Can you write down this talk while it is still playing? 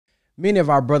Many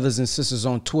of our brothers and sisters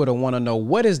on Twitter want to know,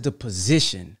 what is the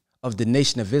position of the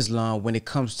Nation of Islam when it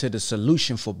comes to the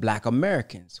solution for Black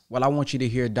Americans? Well, I want you to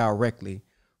hear directly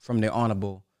from the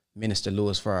Honorable Minister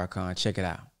Louis Farrakhan. Check it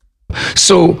out.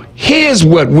 So here's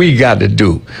what we got to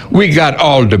do. We got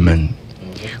aldermen,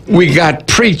 we got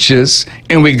preachers,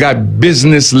 and we got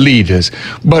business leaders.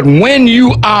 But when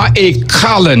you are a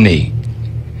colony,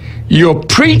 your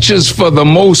preachers, for the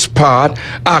most part,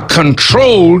 are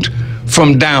controlled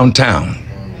from downtown.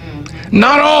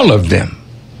 Not all of them.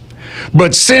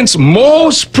 But since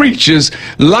most preachers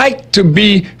like to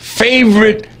be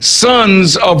favorite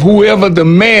sons of whoever the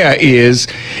mayor is,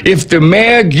 if the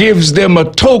mayor gives them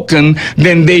a token,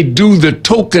 then they do the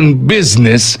token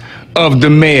business of the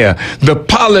mayor. The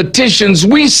politicians,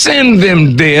 we send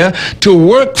them there to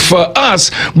work for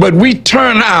us, but we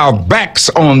turn our backs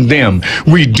on them.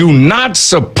 We do not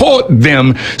support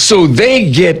them, so they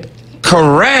get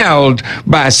corralled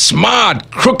by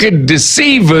smart, crooked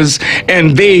deceivers,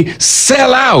 and they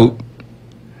sell out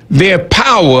their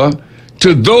power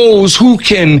to those who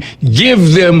can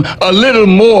give them a little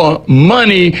more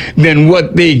money than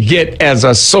what they get as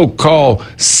a so-called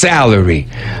salary.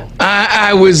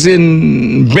 I was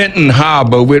in Benton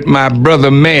Harbor with my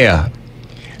brother mayor,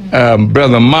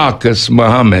 Brother Marcus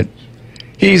Muhammad.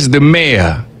 He's the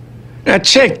mayor. Now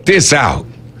check this out.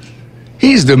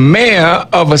 He's the mayor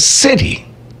of a city,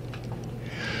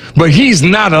 but he's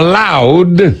not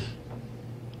allowed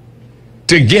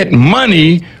to get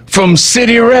money from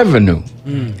city revenue.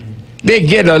 They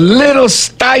get a little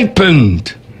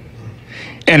stipend.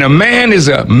 And a man is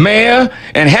a mayor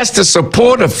and has to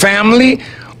support a family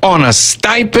on a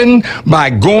stipend by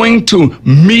going to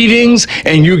meetings,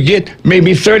 and you get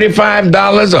maybe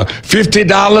 $35 or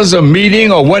 $50 a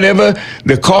meeting or whatever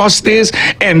the cost is.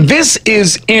 And this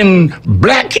is in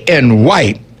black and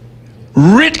white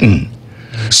written.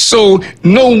 So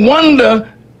no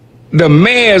wonder the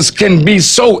mayors can be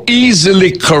so easily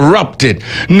corrupted.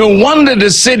 No wonder the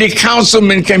city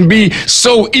councilmen can be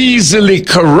so easily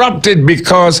corrupted,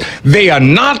 because they are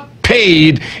not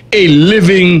paid a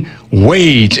living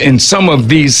wage in some of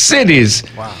these cities.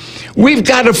 Wow. We've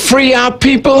got to free our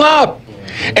people up.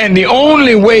 And the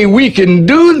only way we can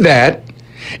do that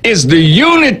is the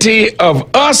unity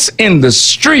of us in the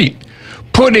street,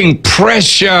 putting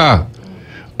pressure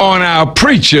on our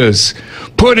preachers,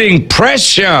 putting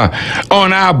pressure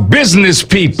on our business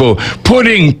people,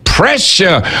 putting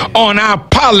pressure on our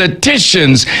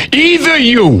politicians. Either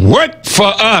you work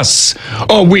for us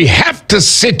or we have to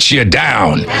sit you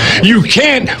down. You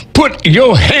can't put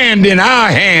your hand in our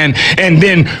hand and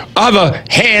then other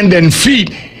hand and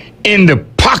feet in the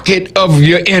pocket of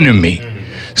your enemy.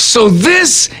 So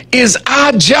this is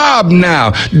our job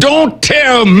now. Don't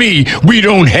tell me we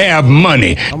don't have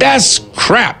money. That's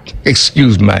crap.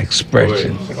 Excuse my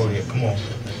expression.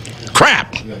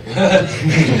 Crap. It is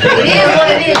what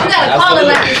it is. You gotta call it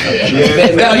like it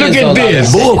is. Now look at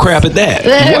this. Bull crap at that.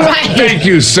 Right. Thank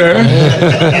you, sir.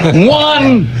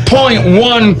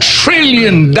 $1.1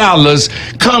 trillion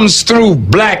comes through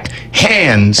black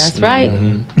hands. That's right.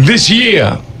 This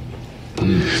year.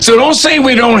 So don't say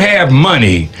we don't have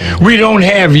money. We don't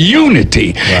have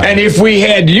unity. Right. And if we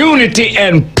had unity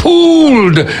and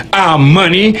pooled our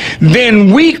money,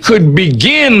 then we could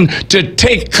begin to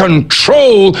take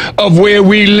control of where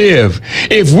we live.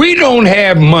 If we don't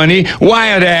have money,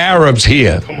 why are the Arabs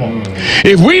here?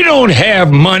 If we don't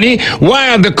have money,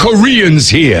 why are the Koreans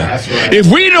here? Right. If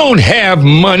we don't have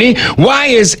money, why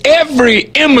is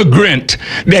every immigrant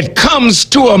that comes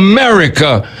to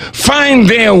America find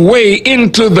their way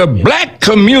into the black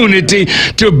community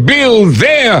to build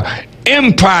their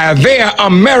empire, their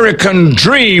American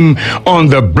dream on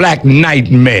the black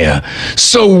nightmare?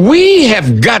 So we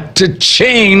have got to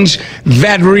change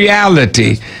that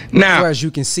reality. Now, as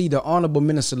you can see, the Honorable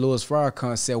Minister Louis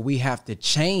Farrakhan said we have to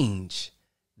change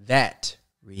that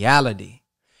reality.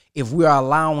 If we are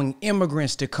allowing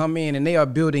immigrants to come in and they are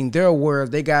building their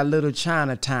world, they got little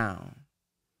Chinatown,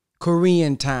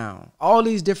 Korean town, all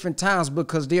these different towns,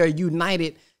 because they are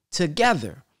united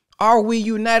together. Are we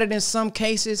united in some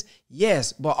cases?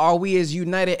 Yes. But are we as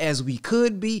united as we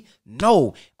could be?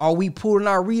 No. Are we pooling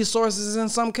our resources in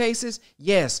some cases?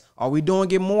 Yes. Are we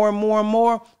doing it more and more and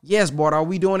more? Yes. But are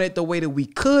we doing it the way that we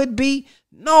could be?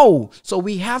 No. So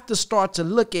we have to start to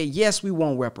look at, yes, we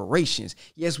want reparations.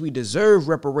 Yes, we deserve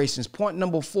reparations. Point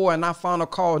number 4, and I found a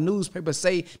call newspaper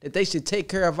say that they should take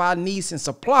care of our needs and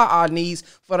supply our needs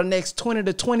for the next 20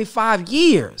 to 25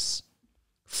 years.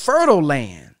 Fertile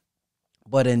land.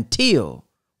 But until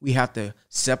we have to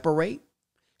separate,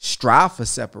 strive for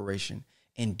separation,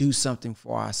 and do something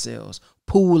for ourselves,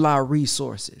 pool our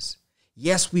resources.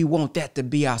 Yes, we want that to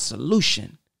be our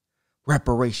solution.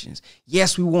 Reparations.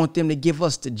 Yes, we want them to give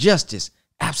us the justice.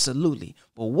 Absolutely.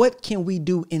 But what can we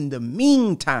do in the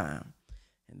meantime?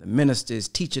 And the minister is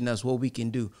teaching us what we can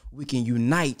do. We can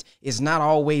unite. It's not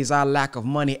always our lack of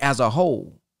money as a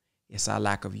whole. It's our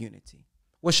lack of unity.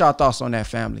 What's your thoughts on that,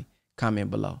 family? Comment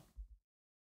below.